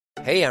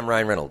Hey, I'm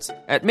Ryan Reynolds.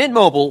 At Mint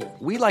Mobile,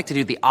 we like to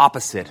do the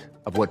opposite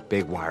of what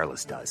Big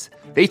Wireless does.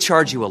 They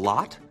charge you a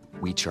lot,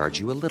 we charge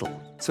you a little.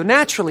 So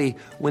naturally,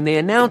 when they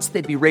announced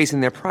they'd be raising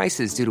their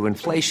prices due to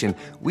inflation,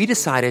 we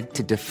decided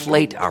to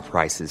deflate our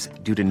prices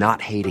due to not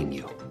hating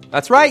you.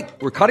 That's right.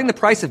 We're cutting the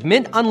price of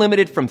Mint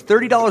Unlimited from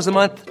 $30 a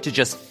month to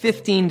just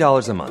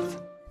 $15 a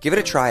month. Give it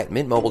a try at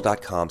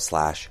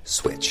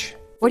mintmobile.com/switch.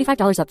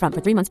 $45 up front for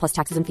 3 months plus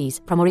taxes and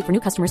fees. Promo rate for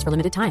new customers for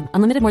limited time.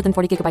 Unlimited more than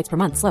 40 gigabytes per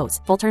month. Slows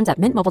full terms at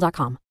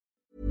mintmobile.com.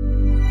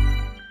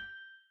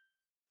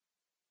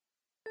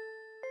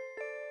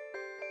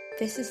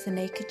 This is the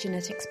Naked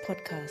Genetics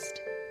Podcast,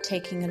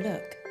 taking a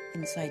look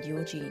inside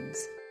your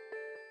genes.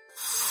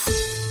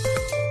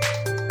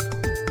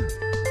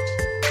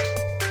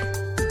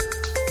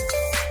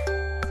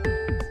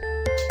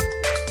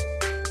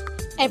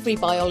 Every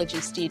biology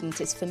student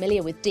is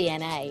familiar with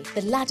DNA,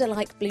 the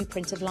ladder-like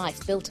blueprint of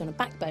life built on a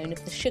backbone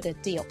of the sugar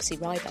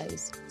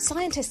deoxyribose.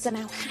 Scientists are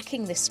now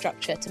hacking this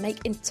structure to make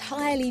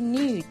entirely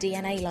new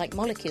DNA-like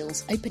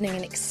molecules, opening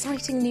an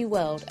exciting new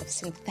world of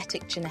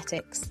synthetic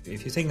genetics.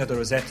 If you think of the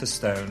Rosetta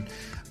Stone,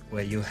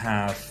 where you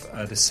have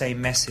the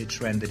same message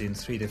rendered in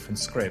 3 different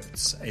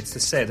scripts,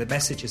 the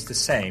message is the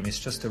same, it's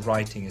just the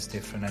writing is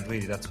different, and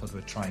really that's what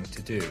we're trying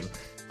to do.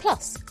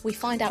 Plus, we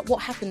find out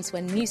what happens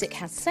when music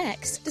has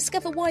sex,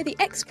 discover why the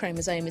X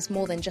chromosome is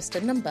more than just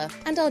a number,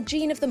 and our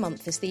gene of the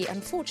month is the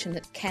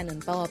unfortunate Ken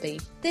and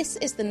Barbie. This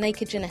is the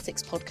Naked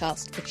Genetics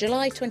Podcast for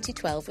July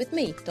 2012 with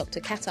me,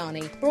 Dr. Kat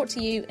Arney, brought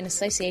to you in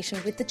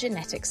association with the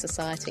Genetics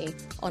Society,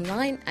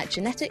 online at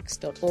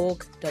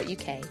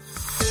genetics.org.uk.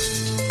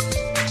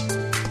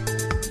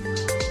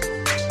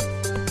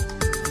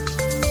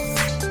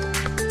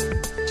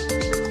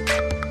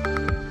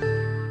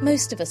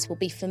 Most of us will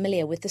be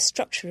familiar with the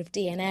structure of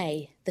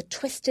DNA, the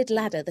twisted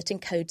ladder that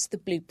encodes the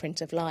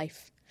blueprint of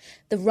life.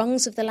 The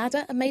rungs of the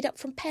ladder are made up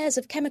from pairs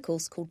of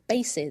chemicals called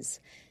bases: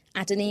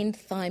 adenine,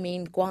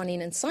 thymine,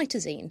 guanine and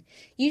cytosine,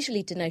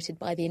 usually denoted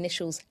by the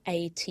initials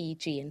A, T,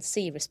 G and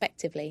C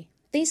respectively.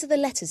 These are the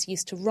letters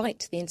used to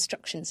write the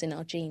instructions in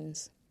our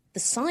genes. The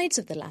sides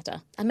of the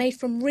ladder are made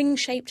from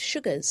ring-shaped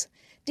sugars,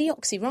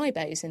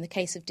 deoxyribose in the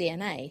case of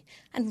DNA,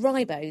 and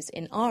ribose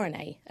in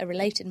RNA, a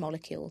related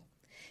molecule.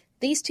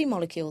 These 2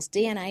 molecules,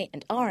 DNA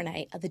and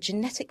RNA, are the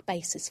genetic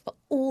basis for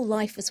all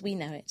life as we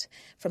know it,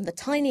 from the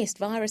tiniest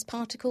virus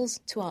particles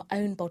to our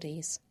own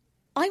bodies.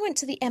 I went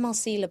to the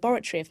MRC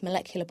Laboratory of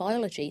Molecular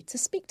Biology to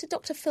speak to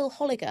Dr. Phil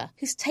Holliger,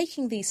 who's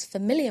taking these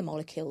familiar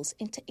molecules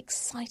into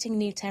exciting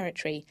new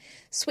territory,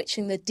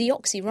 switching the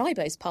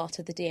deoxyribose part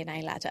of the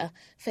DNA ladder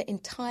for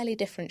entirely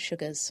different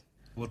sugars.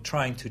 We're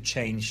trying to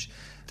change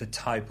the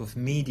type of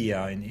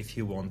media, if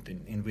you want,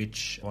 in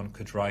which one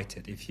could write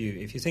it. If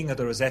you think of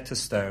the Rosetta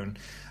Stone,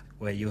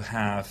 where you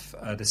have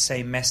the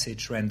same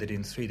message rendered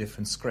in 3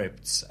 different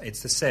scripts,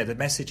 the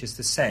message is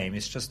the same,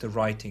 it's just the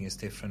writing is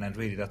different, and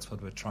really that's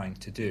what we're trying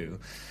to do.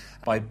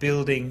 By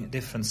building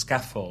different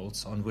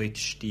scaffolds on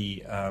which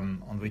the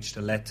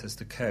letters,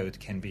 the code,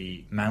 can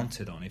be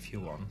mounted on, if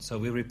you want. So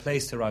we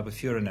replaced the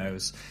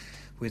ribofuranose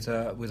with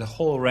a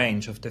whole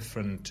range of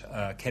different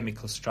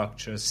chemical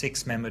structures,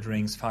 6-membered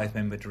rings,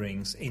 5-membered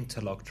rings,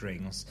 interlocked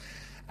rings.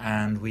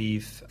 And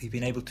we've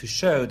been able to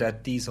show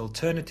that these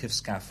alternative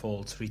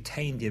scaffolds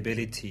retain the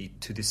ability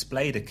to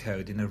display the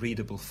code in a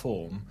readable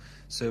form.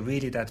 So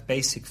really that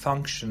basic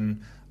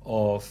function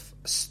of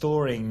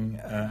storing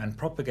and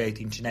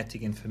propagating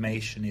genetic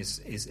information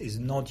is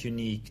not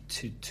unique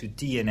to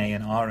DNA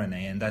and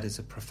RNA, and that is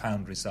a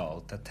profound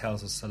result. That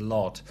tells us a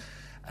lot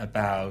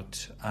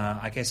about,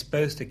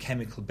 both the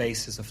chemical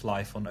basis of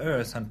life on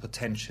Earth and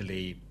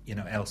potentially,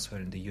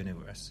 elsewhere in the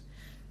universe.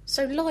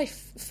 So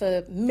life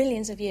for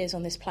millions of years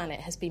on this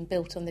planet has been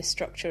built on this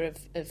structure of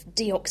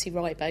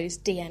deoxyribose,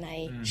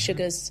 DNA,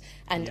 sugars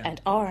and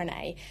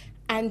RNA.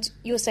 And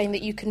you're saying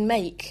that you can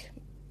make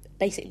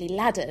basically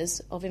ladders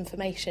of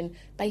information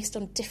based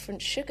on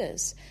different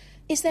sugars.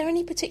 Is there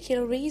any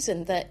particular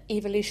reason that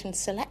evolution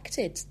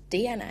selected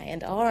DNA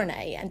and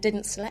RNA and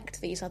didn't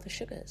select these other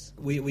sugars?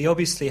 We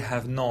obviously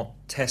have not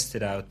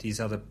tested out these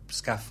other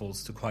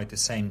scaffolds to quite the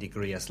same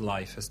degree as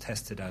life has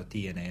tested out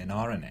DNA and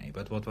RNA.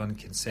 But what one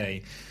can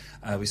say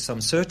with some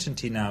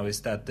certainty now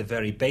is that the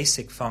very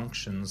basic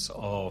functions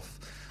of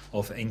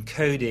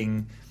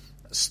encoding,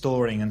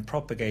 storing and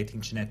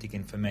propagating genetic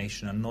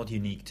information are not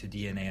unique to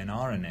DNA and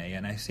RNA.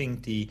 And I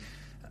think the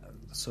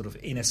sort of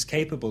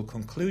inescapable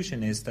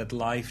conclusion is that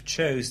life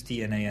chose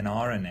DNA and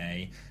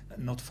RNA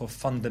not for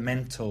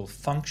fundamental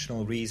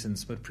functional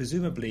reasons, but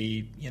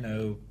presumably,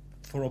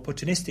 for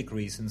opportunistic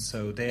reasons.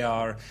 So they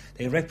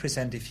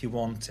represent, if you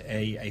want,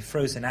 a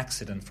frozen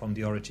accident from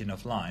the origin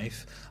of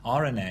life.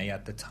 RNA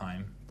at the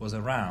time was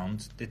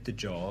around, did the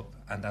job,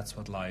 and that's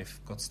what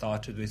life got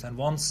started with. And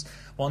once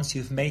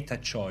you've made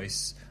that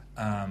choice,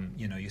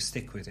 you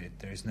stick with it.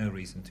 There is no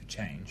reason to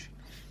change.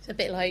 It's a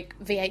bit like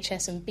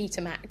VHS and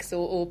Betamax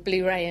or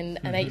Blu-ray and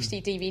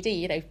HD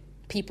DVD.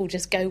 People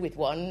just go with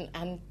one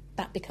and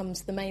that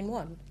becomes the main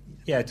one.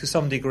 Yeah, to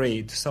some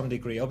degree.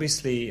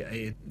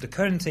 Obviously, the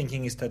current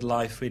thinking is that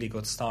life really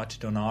got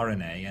started on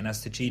RNA, and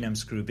as the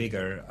genomes grew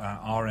bigger,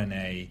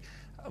 RNA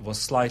was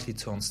slightly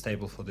too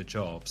unstable for the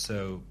job.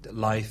 So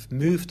life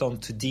moved on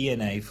to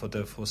DNA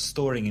for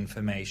storing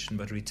information,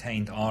 but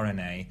retained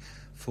RNA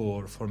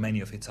for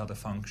many of its other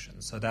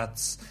functions. So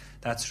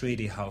that's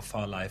really how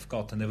far life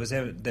got, and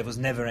there was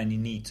never any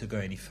need to go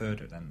any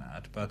further than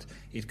that. But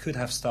it could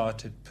have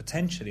started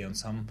potentially on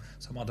some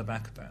other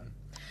backbone.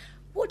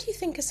 What do you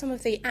think are some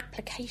of the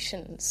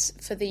applications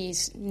for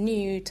these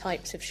new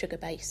types of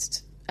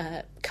sugar-based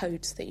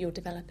codes that you're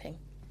developing?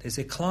 There's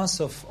a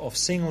class of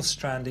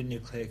single-stranded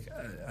nucleic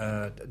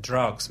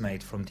drugs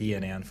made from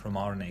DNA and from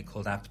RNA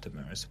called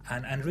aptamers.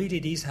 And really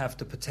these have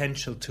the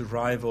potential to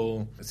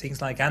rival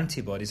things like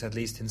antibodies, at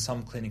least in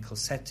some clinical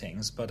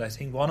settings. But I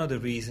think one of the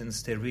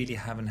reasons they really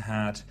haven't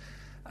had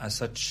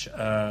such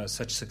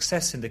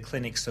success in the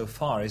clinic so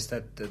far is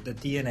that the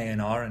DNA and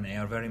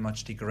RNA are very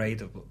much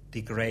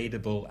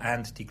degradable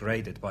and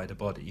degraded by the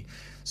body.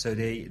 So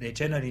they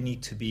generally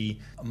need to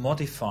be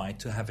modified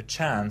to have a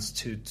chance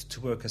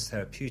to work as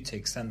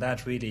therapeutics, and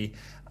that really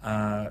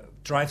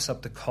drives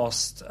up the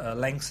cost,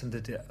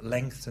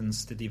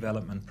 lengthens the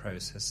development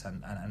process,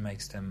 and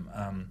makes them,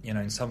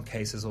 in some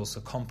cases also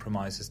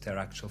compromises their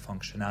actual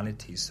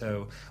functionality.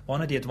 So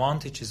one of the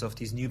advantages of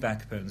these new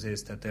backbones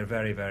is that they're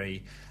very,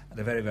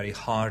 very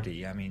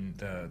hardy. I mean,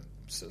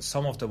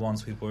 some of the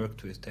ones we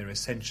worked with, they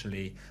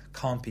essentially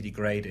can't be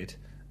degraded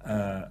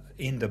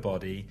in the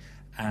body,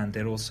 and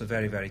they're also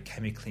very, very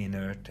chemically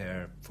inert.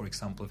 They're, for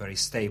example, very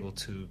stable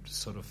to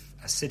sort of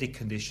acidic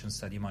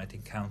conditions that you might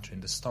encounter in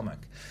the stomach.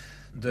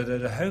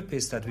 The hope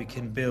is that we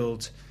can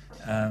build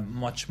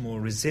much more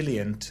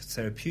resilient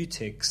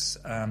therapeutics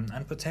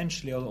and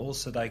potentially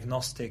also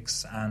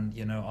diagnostics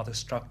and other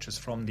structures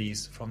from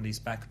these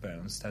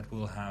backbones that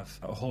will have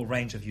a whole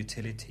range of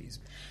utilities.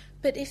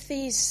 But if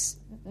these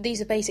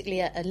are basically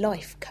a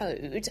life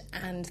code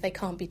and they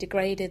can't be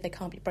degraded, they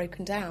can't be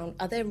broken down,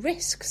 are there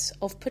risks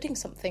of putting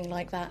something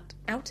like that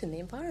out in the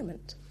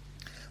environment?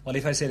 Well,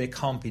 if I say they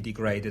can't be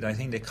degraded, I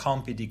think they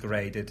can't be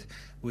degraded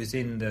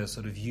within the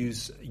sort of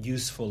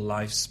useful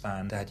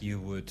lifespan that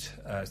you would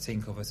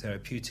think of a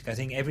therapeutic. I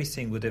think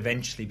everything would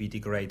eventually be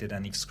degraded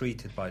and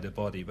excreted by the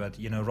body, but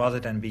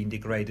rather than being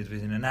degraded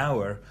within an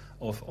hour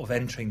of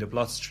entering the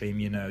bloodstream,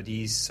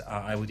 these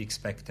I would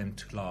expect them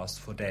to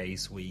last for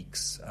days,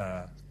 weeks,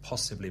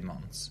 possibly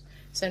months.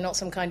 So not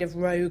some kind of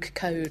rogue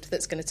code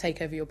that's going to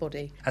take over your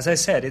body. As I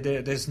said,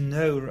 there's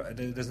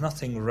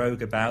nothing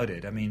rogue about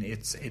it. I mean,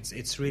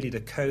 it's really,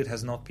 the code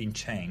has not been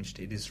changed.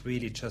 It is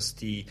really just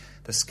the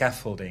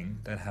scaffolding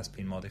that has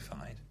been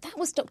modified. That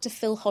was Dr.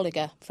 Phil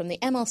Holliger from the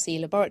MRC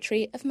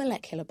Laboratory of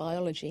Molecular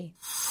Biology.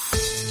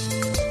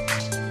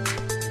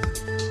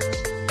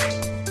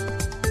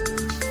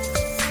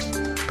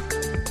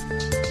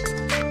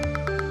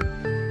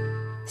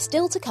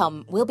 Still to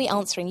come, we'll be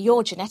answering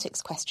your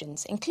genetics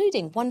questions,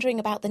 including wondering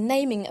about the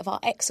naming of our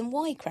X and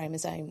Y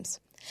chromosomes.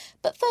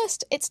 But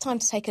first, it's time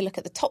to take a look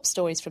at the top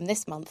stories from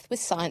this month with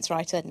science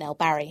writer Nell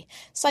Barry.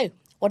 So,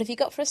 what have you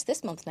got for us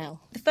this month, Nell?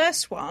 The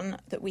first one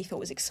that we thought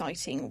was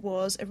exciting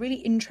was a really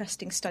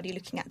interesting study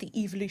looking at the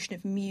evolution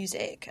of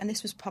music, and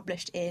this was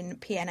published in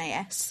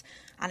PNAS,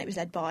 and it was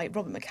led by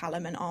Robert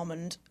McCallum and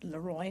Armand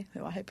Leroy,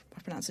 who I hope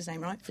I pronounced his name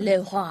right.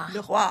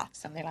 Leroy.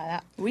 Something like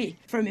that. Oui,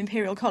 from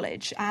Imperial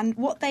College. And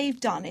what they've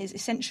done is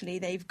essentially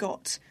they've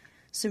got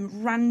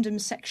some random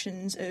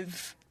sections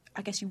of,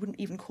 I guess you wouldn't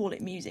even call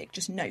it music,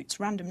 just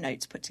notes, random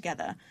notes put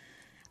together.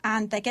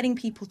 And they're getting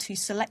people to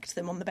select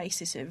them on the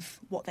basis of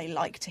what they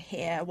like to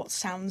hear, what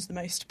sounds the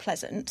most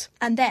pleasant.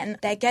 And then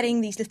they're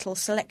getting these little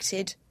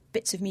selected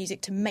bits of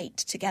music to mate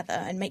together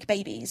and make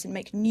babies and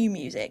make new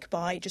music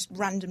by just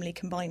randomly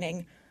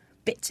combining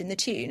bits in the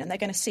tune. And they're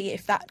going to see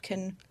if that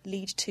can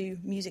lead to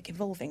music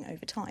evolving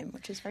over time,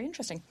 which is very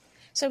interesting.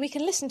 So we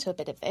can listen to a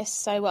bit of this.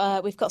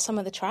 So we've got some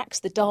of the tracks,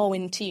 the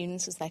Darwin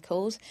tunes, as they're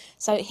called.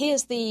 So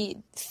here's the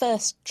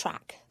first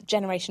track,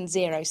 Generation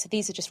Zero. So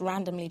these are just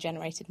randomly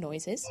generated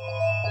noises.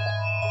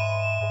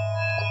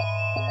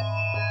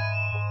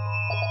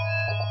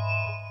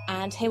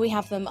 And here we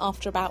have them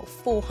after about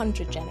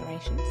 400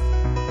 generations.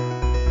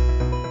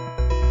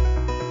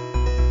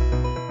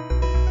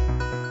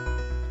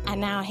 And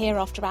now here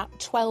after about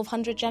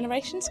 1,200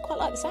 generations. Quite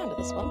like the sound of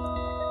this one.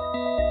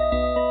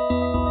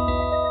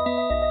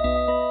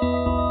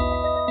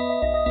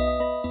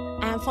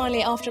 And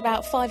finally, after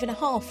about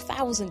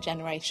 5,500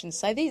 generations.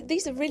 So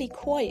these are really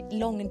quite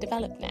long and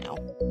developed now.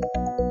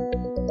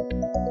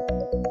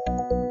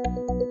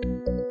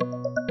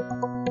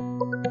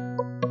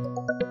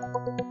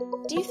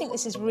 Do you think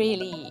this is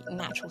really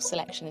natural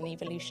selection and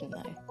evolution,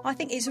 though? I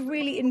think it's a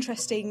really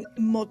interesting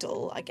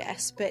model, I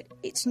guess, but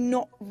it's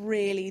not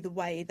really the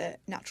way that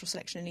natural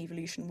selection and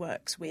evolution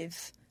works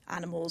with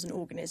animals and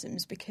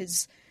organisms,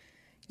 because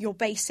you're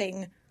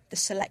basing the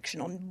selection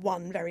on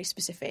one very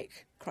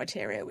specific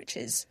criteria, which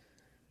is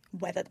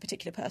whether the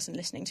particular person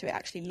listening to it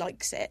actually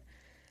likes it.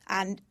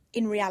 And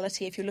in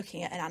reality, if you're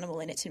looking at an animal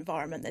in its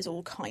environment, there's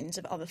all kinds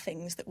of other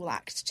things that will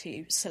act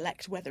to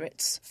select whether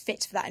it's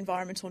fit for that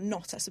environment or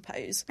not, I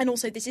suppose. And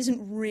also, this isn't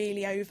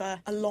really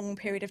over a long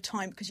period of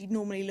time, because you'd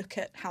normally look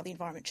at how the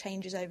environment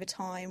changes over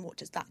time. What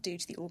does that do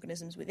to the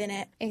organisms within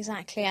it?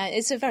 Exactly.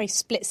 It's a very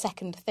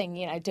split-second thing,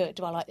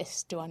 do I like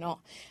this, do I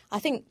not? I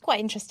think, quite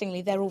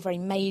interestingly, they're all very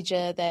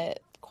major, they're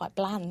quite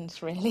bland,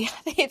 really.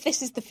 I think if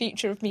this is the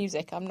future of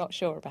music, I'm not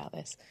sure about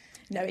this.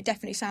 No, it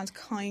definitely sounds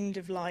kind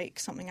of like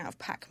something out of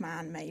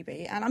Pac-Man,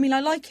 maybe. And I mean,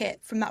 I like it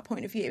from that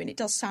point of view, and it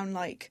does sound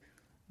like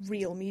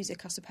real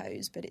music, I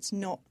suppose, but it's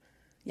not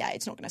going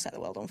to set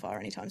the world on fire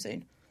anytime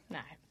soon. No.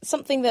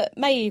 Something that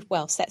may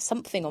well set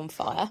something on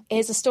fire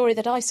is a story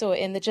that I saw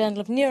in the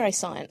Journal of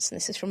Neuroscience, and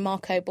this is from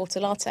Marco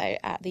Bortolato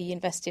at the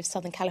University of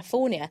Southern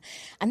California.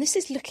 And this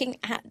is looking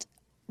at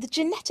the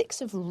genetics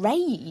of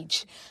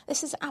rage.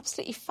 This is an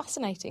absolutely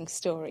fascinating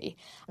story.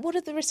 What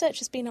have the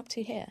researchers been up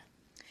to here?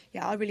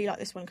 Yeah, I really like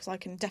this one because I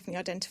can definitely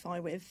identify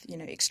with,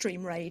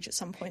 extreme rage at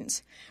some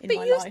points in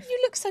my life. But you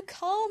look so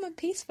calm and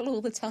peaceful all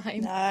the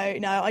time.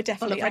 No, I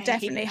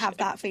definitely have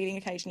that feeling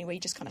occasionally where you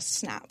just kind of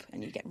snap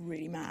and you get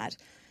really mad.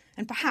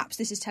 And perhaps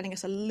this is telling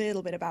us a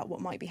little bit about what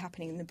might be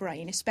happening in the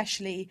brain,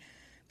 especially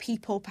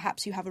people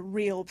perhaps who have a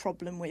real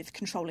problem with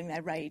controlling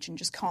their rage and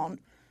just can't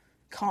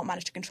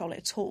manage to control it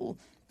at all.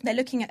 They're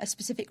looking at a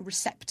specific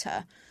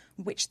receptor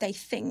which they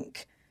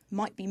think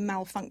might be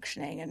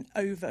malfunctioning and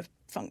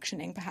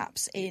over-functioning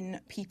perhaps in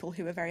people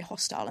who are very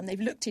hostile. And they've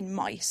looked in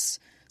mice.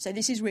 So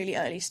this is really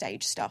early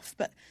stage stuff.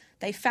 But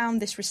they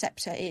found this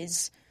receptor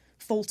is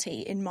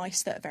faulty in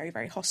mice that are very,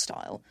 very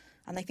hostile.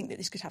 And they think that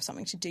this could have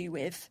something to do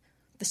with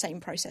the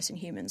same process in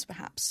humans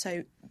perhaps.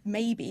 So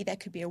maybe there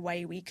could be a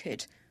way we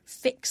could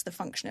fix the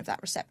function of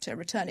that receptor,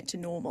 return it to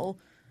normal,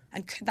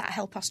 and could that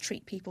help us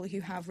treat people who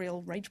have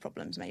real rage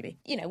problems, maybe?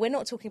 We're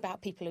not talking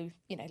about people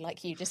who,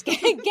 like you, just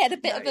get a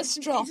bit of a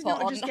strop it's on.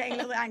 Not just getting a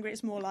little bit angry.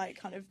 It's more like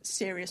kind of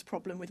serious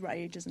problem with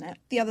rage, isn't it?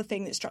 The other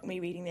thing that struck me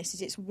reading this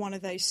is it's one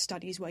of those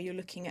studies where you're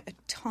looking at a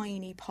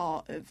tiny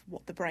part of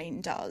what the brain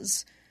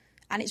does.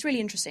 And it's really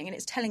interesting and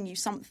it's telling you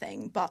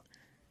something, but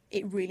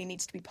it really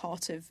needs to be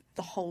part of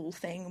the whole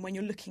thing. And when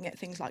you're looking at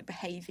things like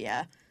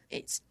behaviour,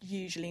 it's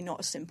usually not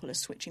as simple as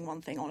switching one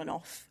thing on and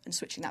off and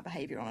switching that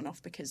behaviour on and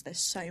off, because there's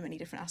so many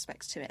different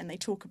aspects to it. And they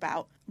talk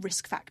about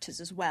risk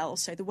factors as well.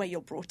 So the way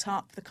you're brought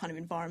up, the kind of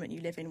environment you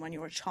live in when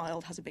you're a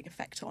child has a big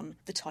effect on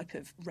the type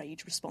of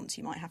rage response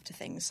you might have to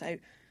things. So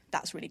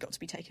that's really got to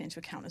be taken into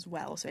account as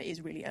well. So it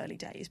is really early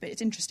days. But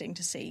it's interesting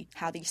to see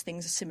how these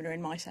things are similar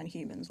in mice and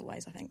humans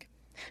always, I think.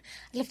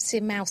 I'd love to see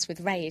a mouse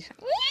with rage.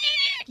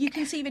 You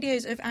can see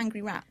videos of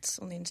angry rats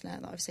on the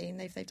internet that I've seen.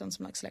 They've done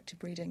some selective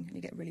breeding, and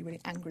you get really, really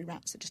angry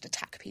rats that just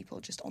attack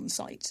people just on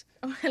sight.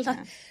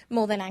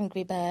 More than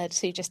angry birds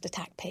who just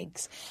attack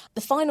pigs.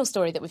 The final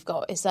story that we've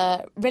got is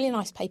a really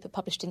nice paper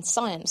published in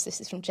Science.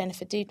 This is from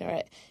Jennifer Doudna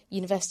at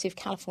University of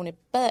California,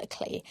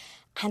 Berkeley.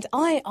 And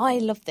I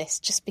love this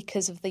just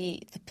because of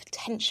the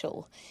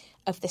potential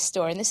of this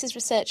story. And this is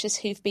researchers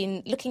who've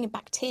been looking at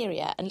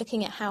bacteria and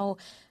looking at how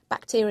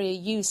bacteria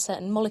use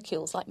certain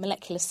molecules like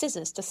molecular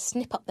scissors to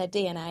snip up their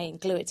DNA and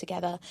glue it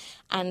together,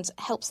 and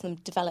helps them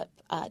develop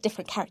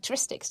different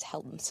characteristics to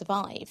help them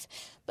survive.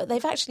 But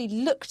they've actually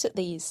looked at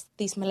these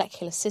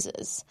molecular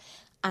scissors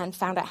and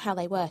found out how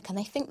they work, and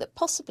they think that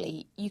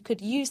possibly you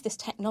could use this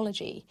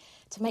technology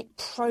to make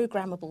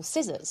programmable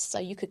scissors. So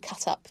you could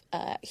cut up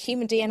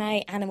human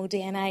DNA, animal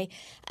DNA,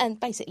 and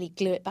basically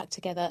glue it back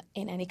together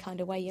in any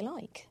kind of way you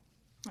like.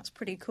 That's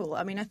pretty cool.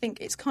 I mean, I think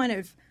it's kind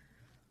of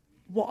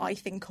what I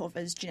think of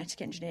as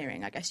genetic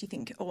engineering. I guess you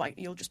think,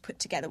 you'll just put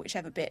together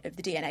whichever bit of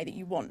the DNA that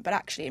you want. But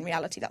actually, in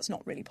reality, that's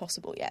not really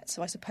possible yet.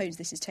 So I suppose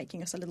this is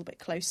taking us a little bit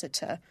closer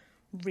to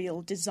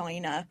real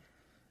designer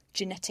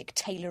genetic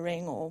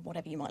tailoring, or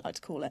whatever you might like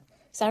to call it.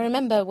 So I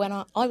remember when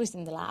I was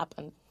in the lab,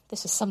 and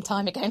this was some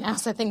time ago now,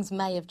 so things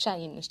may have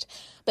changed.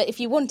 But if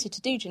you wanted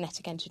to do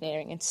genetic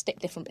engineering and stick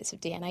different bits of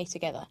DNA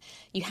together,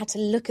 you had to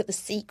look at the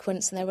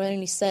sequence, and there were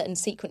only certain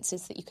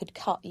sequences that you could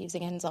cut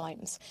using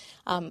enzymes.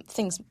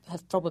 Things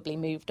have probably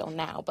moved on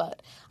now,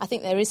 but I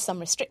think there is some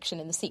restriction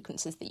in the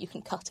sequences that you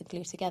can cut and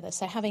glue together.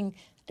 So having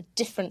a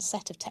different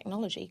set of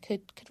technology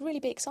could really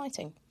be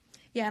exciting.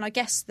 Yeah, and I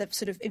guess the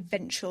sort of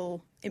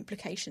eventual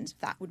implications of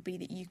that would be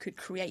that you could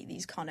create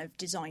these kind of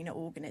designer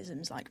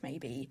organisms, like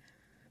maybe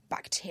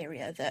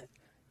bacteria that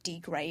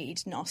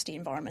degrade nasty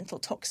environmental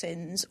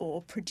toxins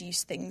or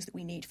produce things that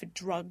we need for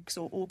drugs,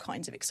 or all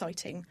kinds of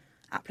exciting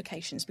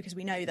applications, because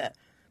we know that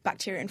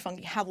bacteria and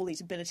fungi have all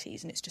these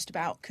abilities, and it's just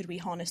about, could we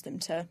harness them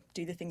to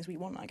do the things we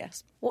want, I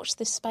guess. Watch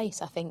this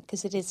space, I think,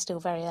 because it is still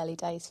very early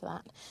days for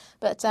that.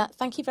 But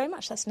thank you very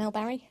much. That's Nell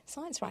Barry,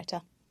 science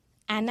writer.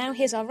 And now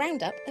here's our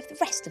roundup of the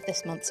rest of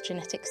this month's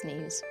genetics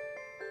news.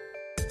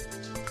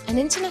 An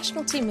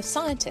international team of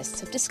scientists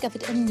have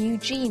discovered a new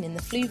gene in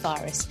the flu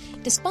virus,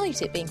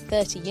 despite it being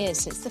 30 years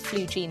since the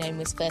flu genome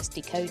was first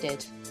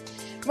decoded.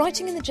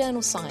 Writing in the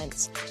journal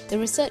Science, the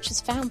researchers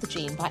found the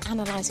gene by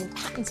analysing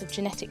patterns of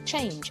genetic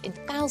change in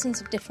thousands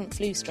of different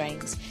flu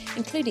strains,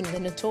 including the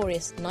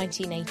notorious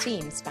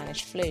 1918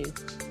 Spanish flu.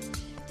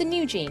 The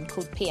new gene,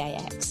 called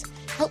PAX,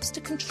 helps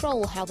to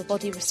control how the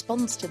body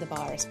responds to the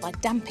virus by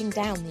damping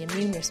down the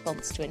immune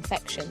response to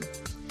infection.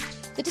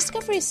 The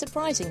discovery is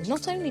surprising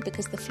not only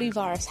because the flu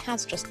virus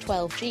has just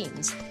 12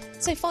 genes,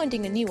 so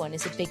finding a new one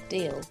is a big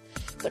deal,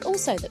 but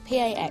also that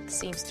PAX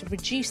seems to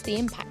reduce the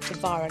impact of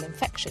viral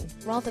infection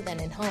rather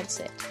than enhance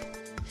it.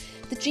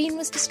 The gene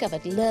was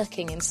discovered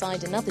lurking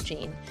inside another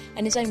gene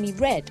and is only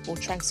read or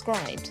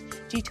transcribed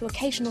due to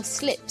occasional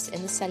slips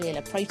in the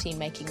cellular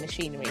protein-making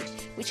machinery,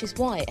 which is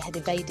why it had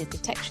evaded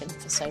detection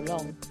for so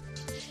long.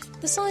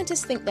 The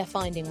scientists think their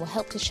finding will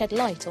help to shed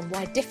light on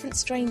why different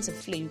strains of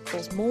flu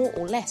cause more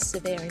or less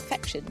severe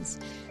infections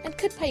and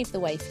could pave the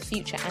way for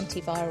future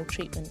antiviral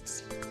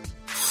treatments.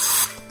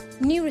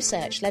 New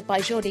research led by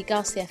Jordi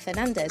Garcia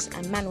Fernandez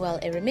and Manuel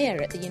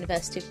Irimir at the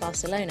University of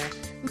Barcelona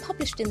and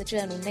published in the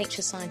journal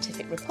Nature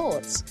Scientific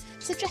Reports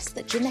suggests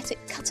that genetic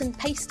cut and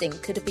pasting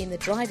could have been the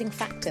driving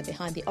factor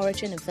behind the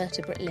origin of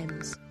vertebrate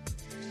limbs.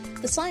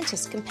 The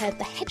scientists compared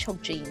the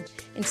hedgehog gene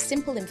in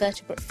simple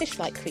invertebrate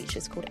fish-like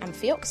creatures called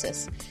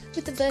Amphioxus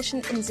with the version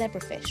in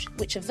zebrafish,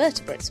 which are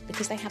vertebrates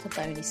because they have a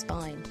bony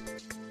spine.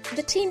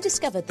 The team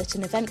discovered that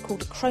an event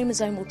called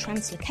chromosomal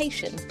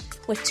translocation,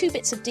 where 2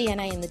 bits of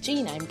DNA in the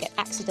genome get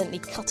accidentally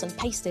cut and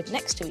pasted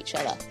next to each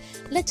other,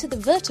 led to the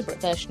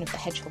vertebrate version of the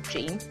hedgehog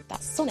gene,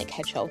 that sonic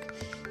hedgehog,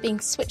 being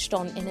switched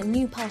on in a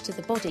new part of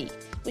the body,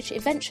 which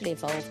eventually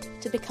evolved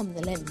to become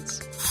the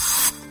limbs.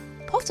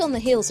 Hot on the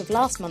heels of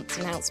last month's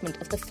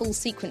announcement of the full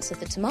sequence of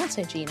the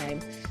tomato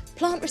genome,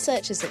 plant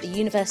researchers at the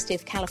University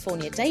of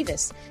California,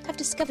 Davis have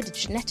discovered a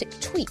genetic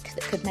tweak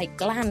that could make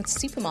bland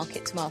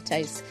supermarket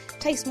tomatoes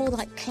taste more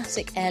like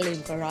classic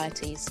heirloom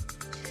varieties.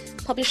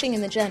 Publishing in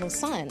the journal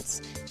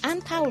Science,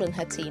 Anne Powell and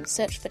her team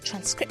searched for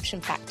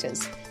transcription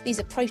factors. These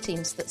are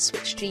proteins that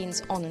switch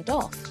genes on and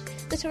off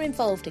that are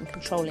involved in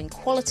controlling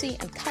quality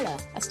and colour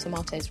as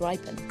tomatoes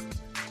ripen.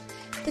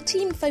 The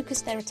team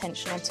focused their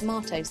attention on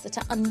tomatoes that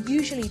are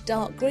unusually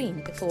dark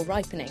green before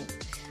ripening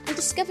and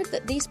discovered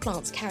that these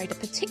plants carried a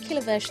particular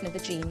version of a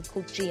gene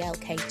called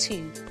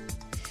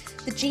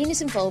GLK2. The gene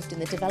is involved in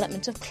the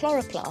development of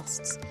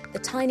chloroplasts, the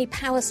tiny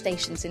power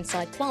stations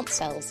inside plant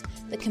cells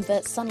that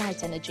convert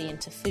sunlight energy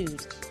into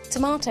food.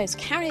 Tomatoes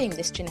carrying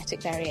this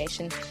genetic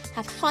variation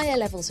have higher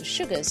levels of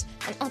sugars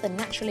and other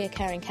naturally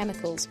occurring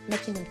chemicals,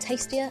 making them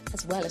tastier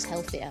as well as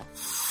healthier.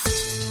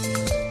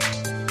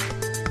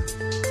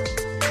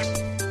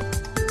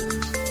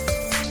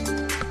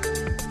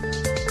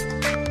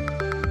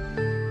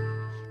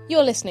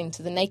 You're listening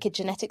to the Naked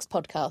Genetics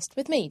podcast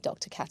with me,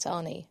 Dr. Kat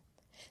Arney.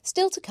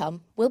 Still to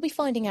come, we'll be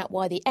finding out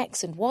why the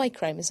X and Y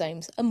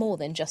chromosomes are more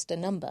than just a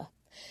number.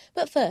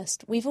 But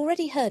first, we've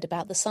already heard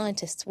about the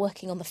scientists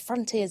working on the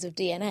frontiers of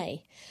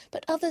DNA,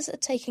 but others are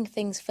taking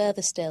things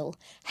further still,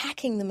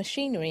 hacking the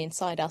machinery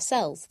inside our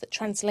cells that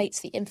translates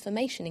the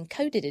information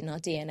encoded in our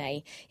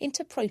DNA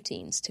into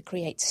proteins to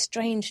create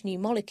strange new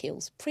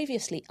molecules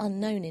previously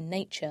unknown in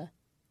nature.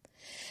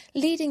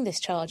 Leading this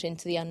charge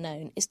into the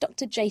unknown is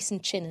Dr. Jason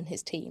Chin and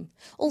his team,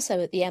 also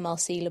at the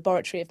MRC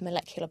Laboratory of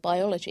Molecular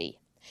Biology.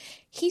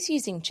 He's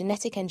using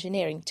genetic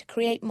engineering to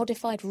create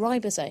modified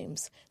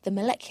ribosomes, the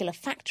molecular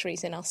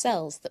factories in our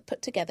cells that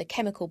put together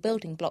chemical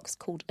building blocks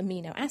called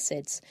amino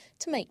acids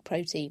to make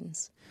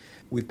proteins.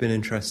 We've been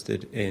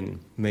interested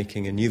in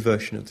making a new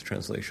version of the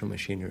translational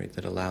machinery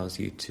that allows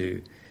you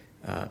to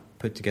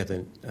put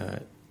together,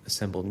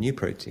 assemble new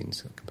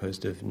proteins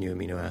composed of new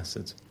amino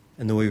acids.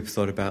 And the way we've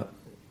thought about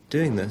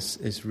doing this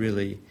is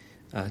really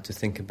to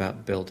think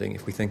about building,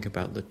 if we think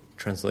about the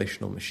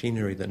translational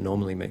machinery that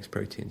normally makes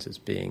proteins as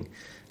being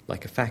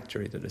like a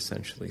factory that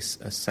essentially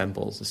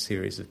assembles a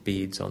series of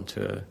beads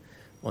onto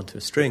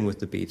a string, with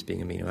the beads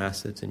being amino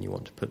acids, and you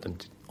want to put them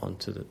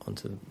onto the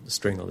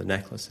string or the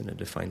necklace in a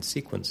defined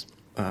sequence.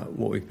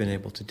 What we've been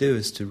able to do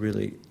is to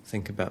really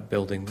think about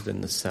building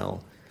within the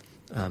cell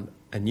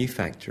a new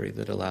factory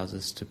that allows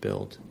us to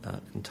build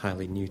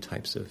entirely new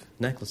types of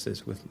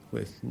necklaces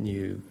with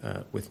new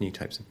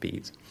types of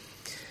beads.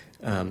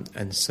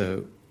 And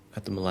so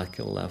at the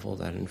molecular level,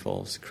 that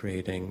involves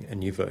creating a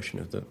new version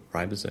of the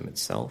ribosome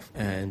itself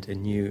and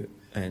new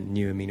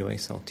amino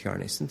acid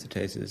tRNA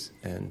synthetases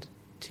and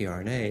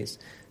tRNAs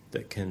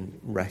that can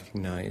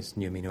recognize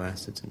new amino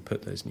acids and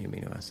put those new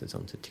amino acids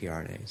onto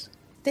tRNAs.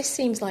 This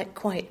seems like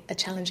quite a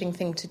challenging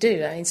thing to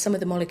do. I mean, some of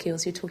the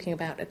molecules you're talking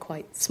about are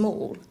quite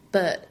small,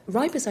 but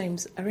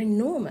ribosomes are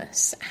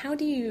enormous. How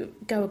do you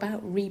go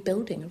about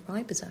rebuilding a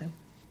ribosome?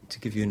 To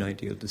give you an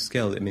idea of the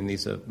scale, I mean,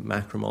 these are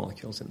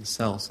macromolecules in the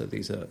cell, so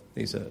these are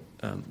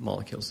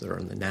molecules that are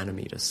on the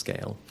nanometer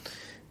scale.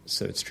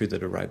 So it's true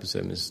that a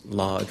ribosome is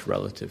large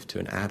relative to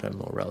an atom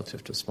or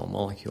relative to a small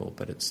molecule,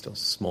 but it's still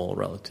small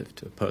relative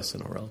to a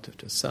person or relative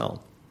to a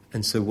cell.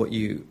 And so what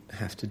you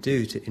have to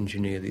do to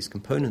engineer these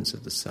components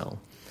of the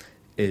cell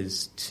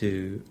is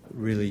to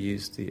really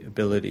use the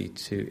ability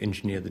to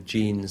engineer the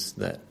genes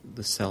that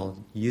the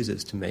cell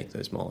uses to make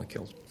those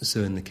molecules.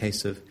 So in the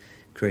case of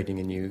creating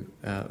a new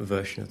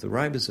version of the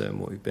ribosome,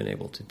 what we've been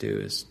able to do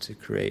is to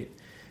create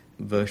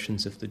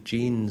versions of the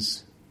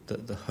genes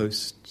that the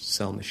host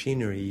cell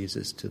machinery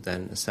uses to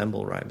then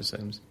assemble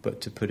ribosomes, but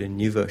to put in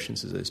new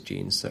versions of those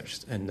genes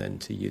and then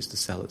to use the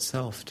cell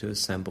itself to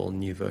assemble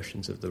new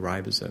versions of the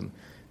ribosome,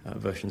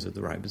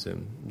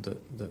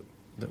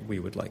 that we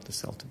would like the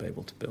cell to be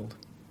able to build.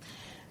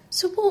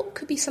 So what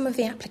could be some of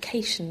the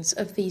applications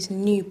of these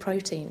new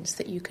proteins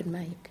that you could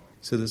make?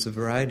 So there's a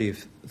variety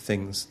of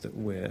things that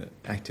we're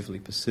actively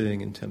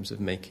pursuing in terms of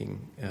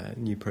making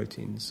new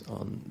proteins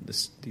on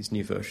these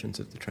new versions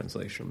of the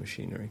translational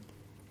machinery.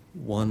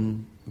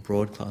 One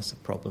broad class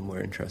of problem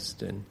we're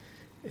interested in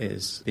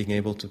is being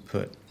able to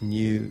put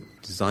new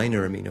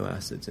designer amino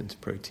acids into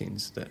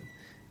proteins that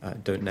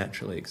don't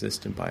naturally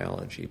exist in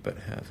biology but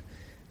have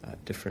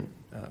different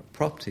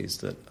properties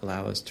that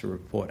allow us to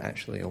report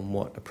actually on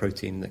what a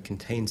protein that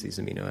contains these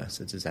amino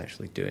acids is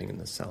actually doing in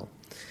the cell.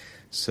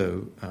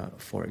 So,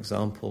 for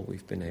example,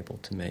 we've been able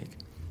to make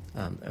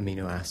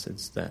amino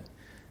acids that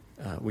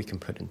we can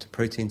put into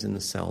proteins in the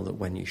cell that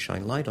when you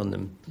shine light on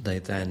them, they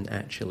then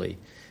actually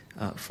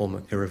form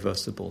an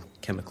irreversible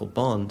chemical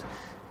bond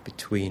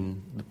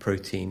between the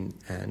protein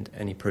and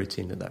any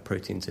protein that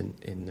protein's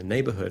in the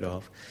neighborhood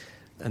of.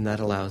 And that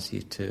allows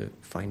you to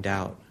find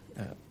out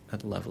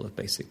at the level of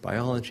basic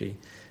biology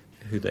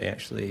who they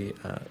actually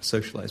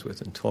socialize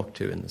with and talk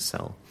to in the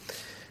cell.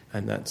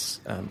 And that's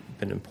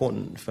been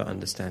important for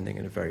understanding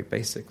at a very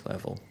basic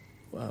level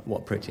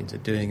what proteins are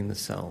doing in the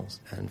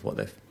cells and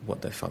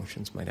what their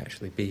functions might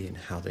actually be and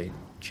how they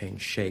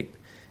change shape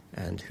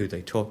and who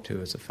they talk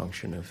to as a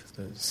function of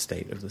the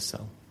state of the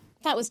cell.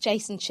 That was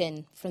Jason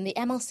Chin from the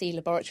MRC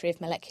Laboratory of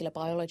Molecular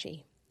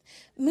Biology.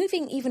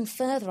 Moving even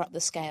further up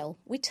the scale,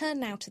 we turn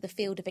now to the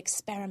field of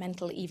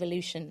experimental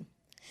evolution.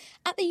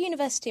 At the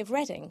University of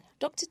Reading,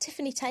 Dr.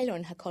 Tiffany Taylor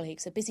and her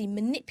colleagues are busy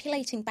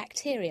manipulating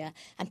bacteria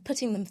and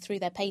putting them through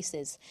their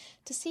paces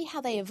to see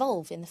how they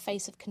evolve in the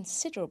face of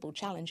considerable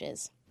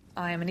challenges.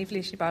 I am an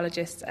evolutionary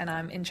biologist and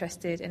I'm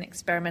interested in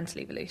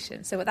experimental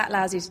evolution. So what that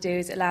allows you to do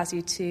is it allows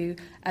you to,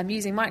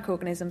 using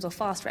microorganisms or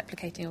fast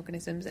replicating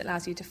organisms, it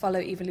allows you to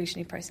follow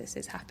evolutionary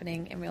processes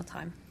happening in real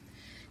time.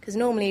 Because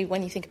normally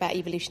when you think about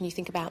evolution, you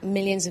think about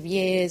millions of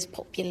years,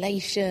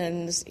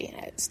 populations,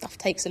 stuff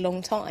takes a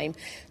long time.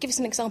 Give us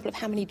an example of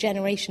how many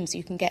generations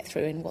you can get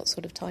through in what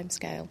sort of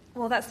timescale.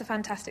 Well, that's the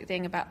fantastic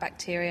thing about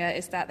bacteria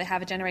is that they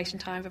have a generation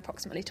time of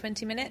approximately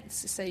 20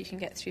 minutes, so you can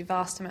get through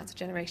vast amounts of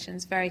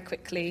generations very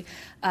quickly,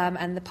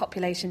 and the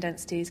population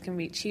densities can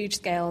reach huge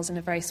scales in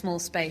a very small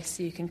space,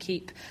 so you can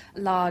keep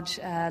large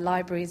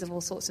libraries of all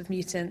sorts of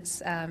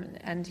mutants,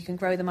 and you can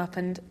grow them up.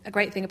 And a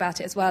great thing about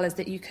it as well is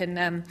that you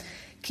can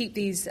keep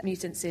these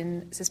mutants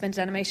in suspended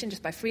animation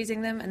just by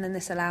freezing them, and then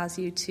this allows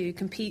you to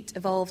compete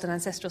evolved and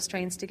ancestral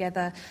strains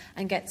together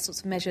and get sorts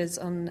of measures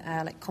on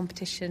like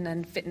competition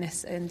and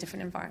fitness in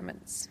different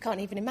environments. Can't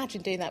even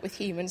imagine doing that with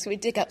humans. We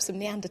dig up some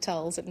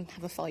Neanderthals and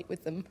have a fight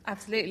with them.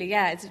 Absolutely,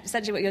 yeah. It's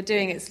essentially what you're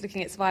doing. It's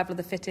looking at survival of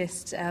the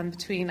fittest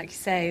between, like you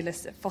say,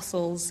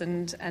 fossils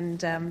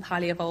and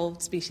highly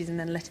evolved species, and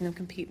then letting them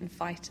compete and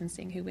fight and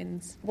seeing who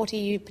wins. What are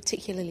you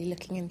particularly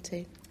looking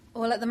into?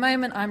 Well, at the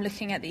moment, I'm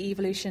looking at the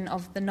evolution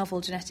of the novel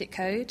genetic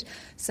code.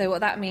 So what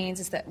that means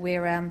is that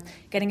we're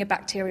getting a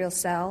bacterial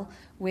cell,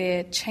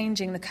 we're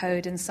changing the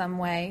code in some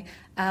way,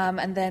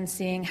 and then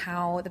seeing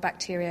how the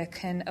bacteria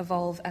can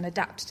evolve and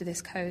adapt to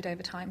this code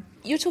over time.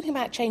 You're talking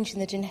about changing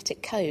the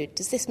genetic code.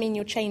 Does this mean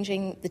you're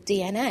changing the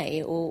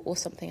DNA or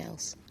something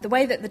else? The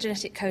way that the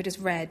genetic code is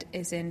read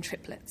is in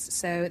triplets.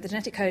 So the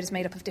genetic code is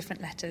made up of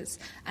different letters,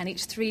 and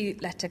each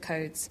 3-letter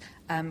codes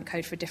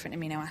code for a different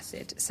amino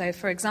acid. So,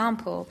 for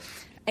example,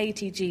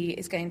 ATG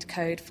is going to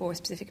code for a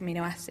specific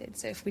amino acid.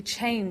 So if we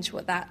change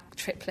what that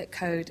triplet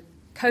code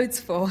codes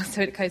for,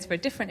 so it codes for a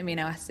different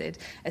amino acid,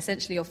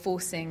 essentially you're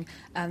forcing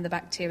the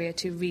bacteria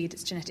to read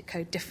its genetic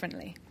code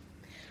differently.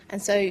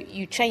 And so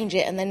you change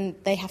it and then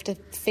they have to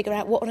figure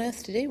out what on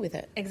earth to do with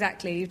it.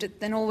 Exactly.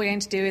 Then all we're going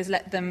to do is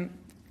let them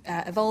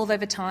evolve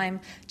over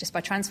time just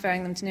by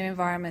transferring them to new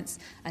environments,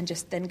 and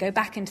just then go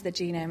back into the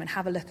genome and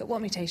have a look at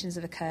what mutations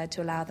have occurred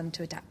to allow them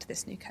to adapt to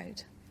this new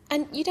code.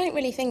 And you don't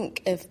really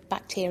think of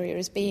bacteria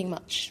as being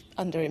much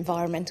under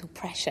environmental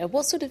pressure.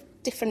 What sort of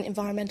different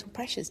environmental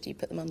pressures do you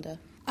put them under?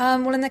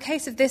 Well, in the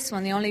case of this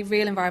one, the only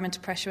real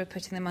environmental pressure we're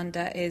putting them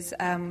under is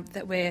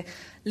that we're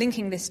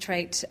linking this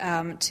trait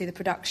to the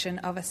production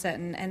of a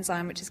certain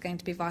enzyme which is going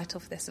to be vital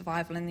for their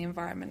survival in the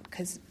environment,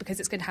 because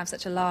it's going to have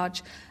such a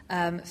large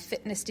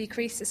fitness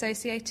decrease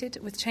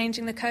associated with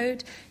changing the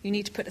code. You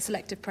need to put a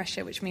selective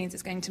pressure, which means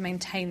it's going to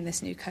maintain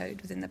this new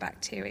code within the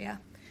bacteria.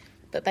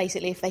 But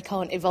basically, if they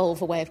can't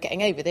evolve a way of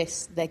getting over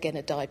this, they're going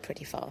to die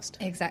pretty fast.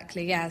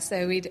 Exactly, yeah.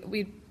 So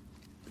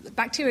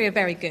bacteria are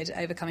very good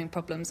at overcoming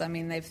problems. I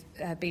mean, they've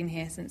been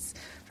here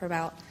for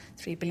about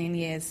 3 billion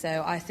years.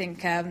 So I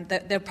think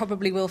that they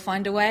probably will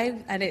find a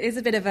way. And it is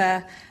a bit of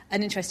an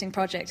interesting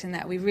project in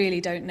that we really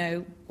don't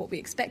know what we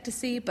expect to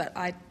see, but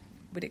I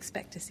would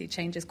expect to see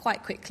changes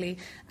quite quickly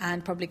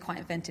and probably quite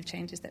inventive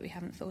changes that we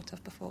haven't thought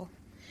of before.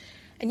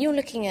 And you're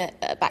looking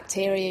at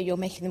bacteria, you're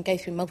making them go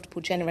through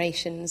multiple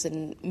generations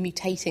and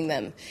mutating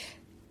them.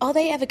 Are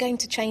they ever going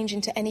to change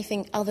into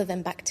anything other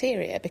than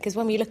bacteria? Because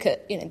when we look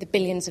at, the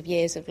billions of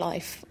years of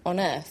life on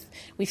Earth,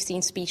 we've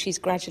seen species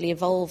gradually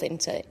evolve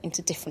into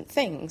different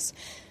things.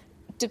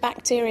 Do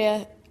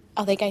bacteria,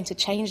 are they going to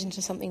change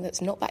into something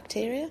that's not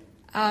bacteria?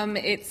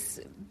 It's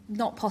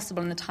not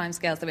possible in the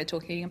timescales that we're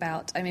talking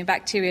about. I mean,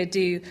 bacteria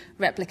do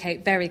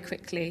replicate very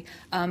quickly,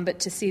 but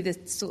to see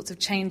the sorts of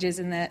changes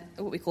in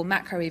what we call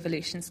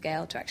macroevolution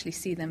scale, to actually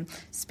see them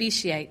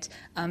speciate,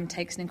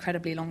 takes an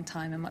incredibly long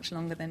time and much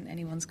longer than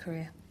anyone's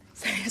career.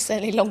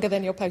 Certainly longer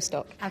than your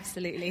postdoc.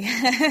 Absolutely.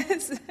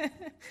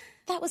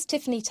 That was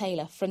Tiffany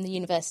Taylor from the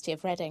University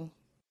of Reading.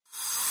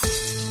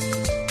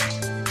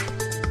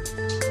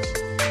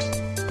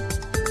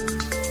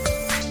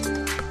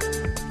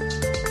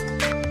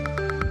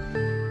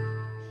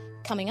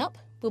 Coming up,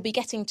 we'll be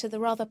getting to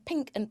the rather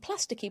pink and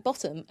plasticky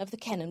bottom of the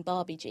Ken and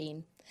Barbie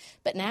gene.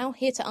 But now,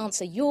 here to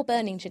answer your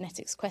burning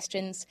genetics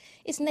questions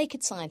is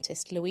naked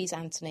scientist Louise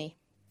Anthony.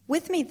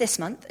 With me this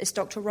month is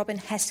Dr. Robin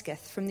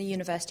Hesketh from the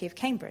University of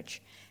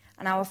Cambridge.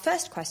 And our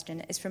first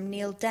question is from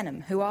Neil Denham,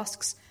 who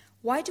asks,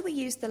 why do we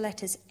use the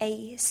letters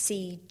A,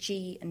 C,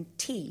 G and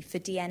T for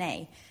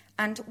DNA?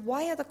 And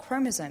why are the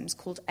chromosomes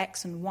called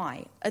X and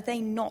Y? Are they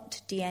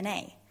not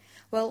DNA?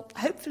 Well,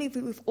 hopefully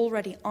we've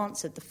already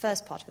answered the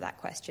first part of that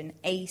question.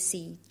 A,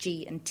 C,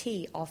 G and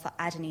T are for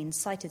adenine,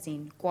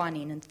 cytosine,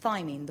 guanine and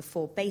thymine, the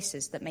 4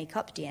 bases that make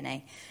up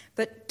DNA.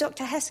 But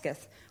Dr.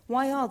 Hesketh,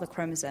 why are the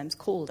chromosomes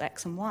called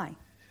X and Y?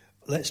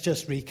 Let's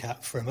just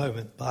recap for a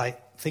moment by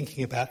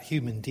thinking about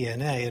human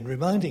DNA and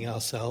reminding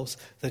ourselves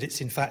that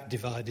it's in fact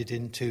divided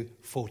into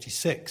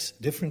 46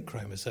 different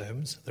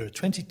chromosomes. There are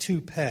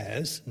 22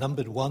 pairs,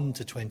 numbered 1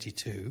 to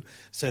 22,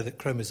 so that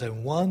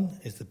chromosome 1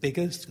 is the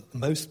biggest, got the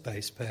most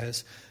base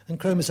pairs, and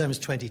chromosomes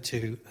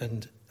 22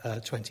 and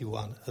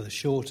 21 are the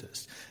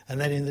shortest. And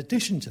then in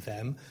addition to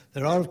them,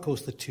 there are, of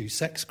course, the 2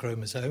 sex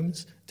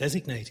chromosomes,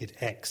 designated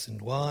X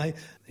and Y.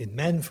 In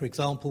men, for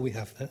example, we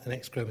have an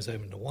X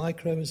chromosome and a Y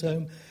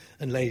chromosome,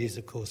 and ladies,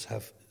 of course,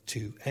 have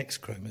 2 X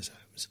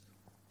chromosomes.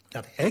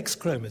 Now, the X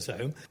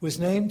chromosome was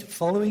named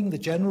following the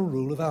general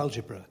rule of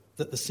algebra,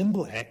 that the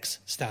symbol X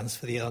stands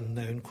for the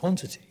unknown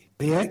quantity.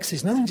 The X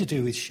is nothing to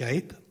do with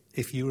shape.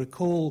 If you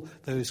recall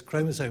those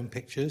chromosome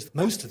pictures,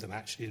 most of them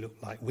actually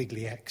look like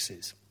wiggly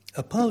X's.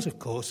 Apart, of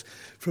course,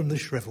 from the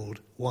shriveled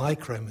Y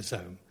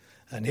chromosome,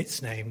 and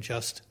its name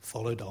just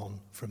followed on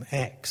from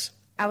X.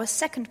 Our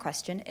second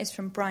question is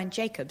from Brian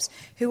Jacobs,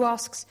 who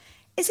asks,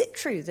 is it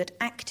true that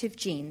active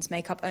genes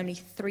make up only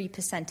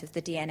 3% of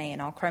the DNA in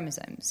our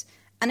chromosomes?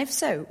 And if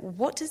so,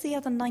 what does the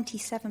other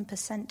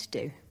 97%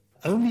 do?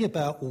 Only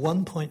about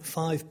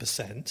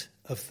 1.5%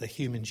 of the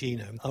human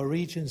genome are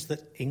regions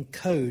that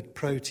encode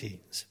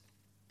proteins.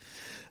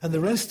 And the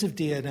rest of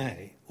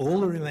DNA, all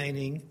the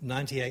remaining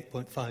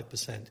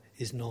 98.5%,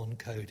 is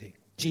non-coding.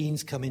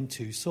 Genes come in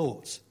 2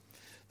 sorts.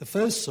 The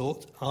first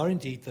sort are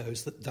indeed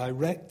those that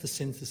direct the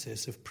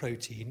synthesis of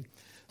protein,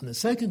 and the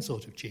second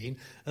sort of gene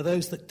are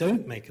those that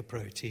don't make a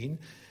protein,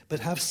 but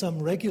have some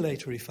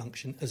regulatory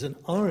function as an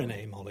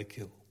RNA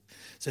molecule.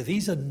 So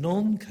these are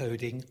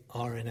non-coding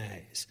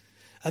RNAs,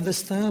 and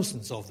there's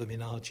thousands of them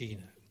in our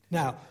genome.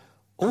 Now,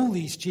 all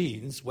these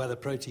genes, whether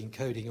protein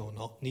coding or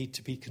not, need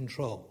to be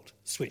controlled,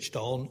 switched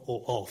on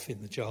or off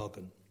in the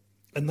jargon.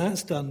 And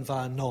that's done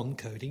via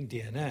non-coding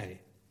DNA.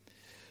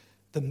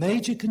 The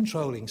major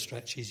controlling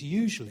stretch is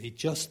usually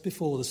just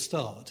before the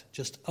start,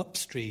 just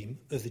upstream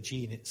of the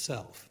gene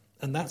itself,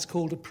 and that's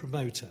called a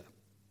promoter.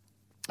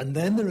 And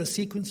then there are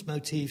sequence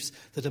motifs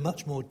that are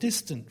much more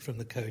distant from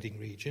the coding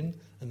region,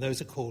 and those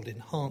are called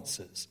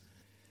enhancers.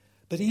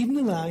 But even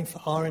allowing for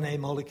RNA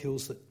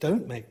molecules that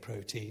don't make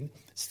protein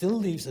still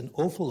leaves an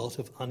awful lot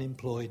of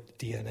unemployed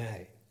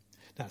DNA.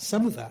 Now,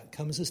 some of that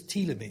comes as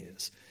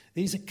telomeres.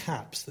 These are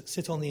caps that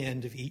sit on the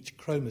end of each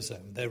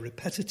chromosome. They're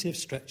repetitive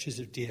stretches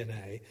of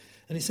DNA,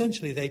 and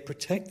essentially they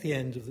protect the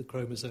end of the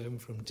chromosome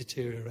from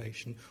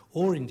deterioration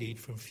or indeed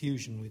from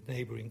fusion with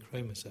neighbouring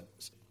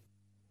chromosomes.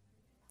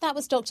 That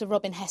was Dr.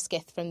 Robin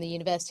Hesketh from the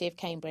University of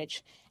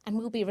Cambridge, and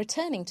we'll be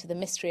returning to the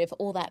mystery of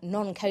all that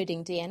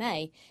non-coding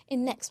DNA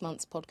in next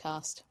month's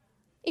podcast.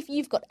 If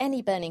you've got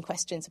any burning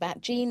questions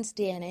about genes,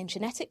 DNA and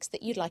genetics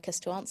that you'd like us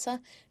to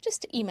answer,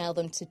 just email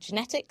them to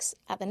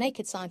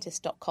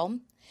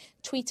genetics@thenakedscientist.com,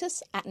 tweet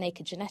us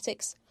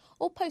 @nakedgenetics,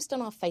 or post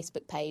on our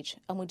Facebook page,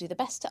 and we'll do the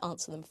best to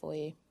answer them for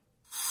you.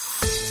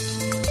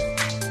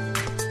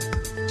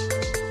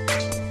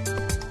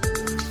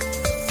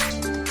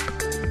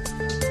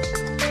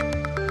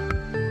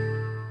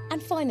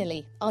 And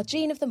finally, our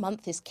gene of the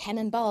month is Ken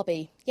and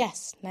Barbie.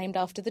 Yes, named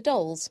after the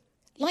dolls.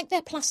 Like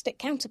their plastic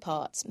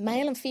counterparts,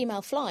 male and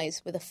female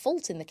flies with a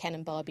fault in the Ken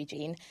and Barbie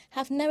gene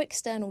have no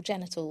external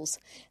genitals.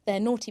 Their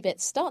naughty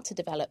bits start to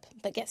develop,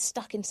 but get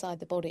stuck inside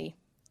the body.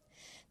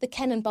 The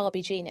Ken and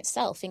Barbie gene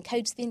itself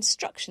encodes the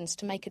instructions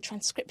to make a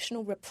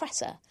transcriptional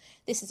repressor.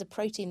 This is a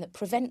protein that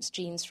prevents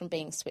genes from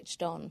being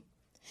switched on.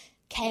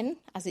 Ken,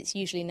 as it's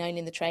usually known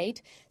in the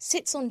trade,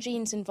 sits on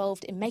genes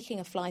involved in making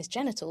a fly's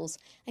genitals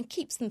and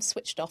keeps them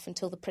switched off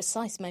until the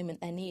precise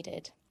moment they're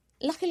needed.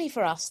 Luckily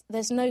for us,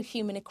 there's no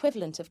human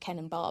equivalent of Ken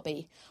and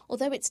Barbie,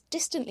 although it's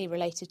distantly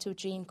related to a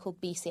gene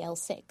called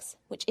BCL6,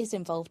 which is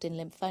involved in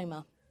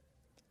lymphoma.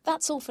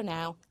 That's all for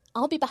now.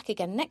 I'll be back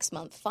again next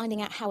month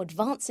finding out how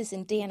advances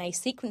in DNA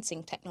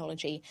sequencing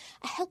technology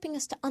are helping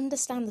us to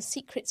understand the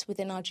secrets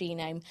within our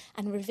genome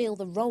and reveal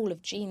the role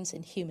of genes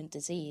in human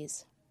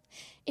disease.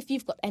 If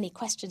you've got any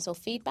questions or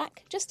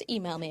feedback, just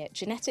email me at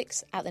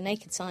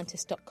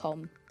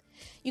genetics@thenakedscientist.com.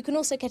 You can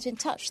also get in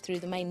touch through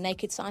the main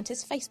Naked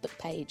Scientist Facebook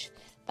page.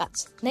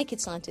 That's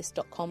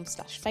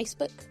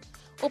nakedscientist.com/Facebook,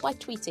 or by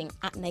tweeting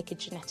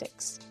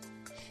 @NakedGenetics.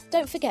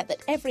 Don't forget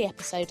that every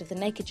episode of the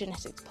Naked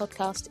Genetics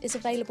podcast is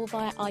available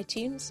via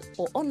iTunes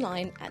or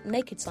online at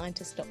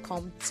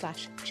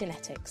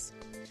nakedscientist.com/genetics.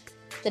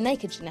 The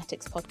Naked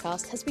Genetics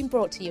podcast has been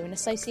brought to you in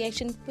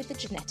association with the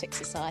Genetics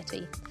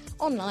Society,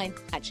 online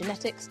at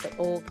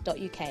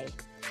genetics.org.uk.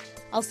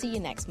 I'll see you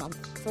next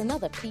month for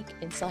another peek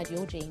inside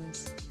your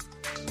genes.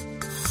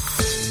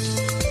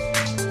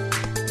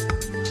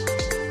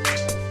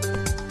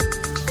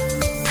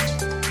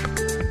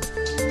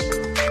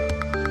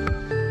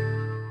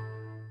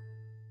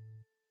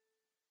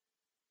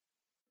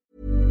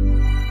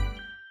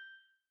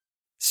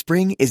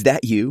 Spring, is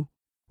that you?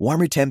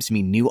 Warmer temps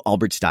mean new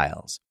Allbirds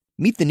styles.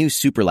 Meet the new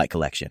Superlight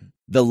collection,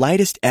 the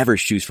lightest ever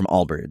shoes from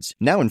Allbirds,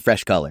 now in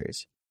fresh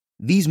colors.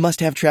 These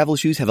must-have travel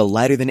shoes have a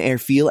lighter-than-air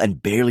feel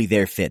and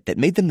barely-there fit that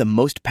made them the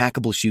most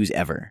packable shoes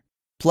ever.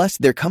 Plus,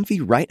 they're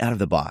comfy right out of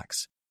the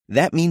box.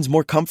 That means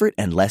more comfort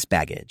and less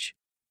baggage.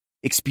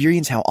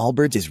 Experience how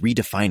Allbirds is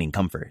redefining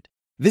comfort.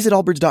 Visit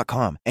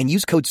allbirds.com and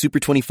use code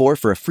SUPER24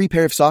 for a free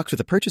pair of socks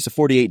with a purchase of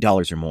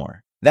 $48 or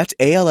more. That's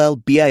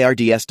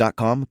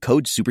ALLBIRDS.com,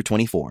 code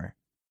SUPER24.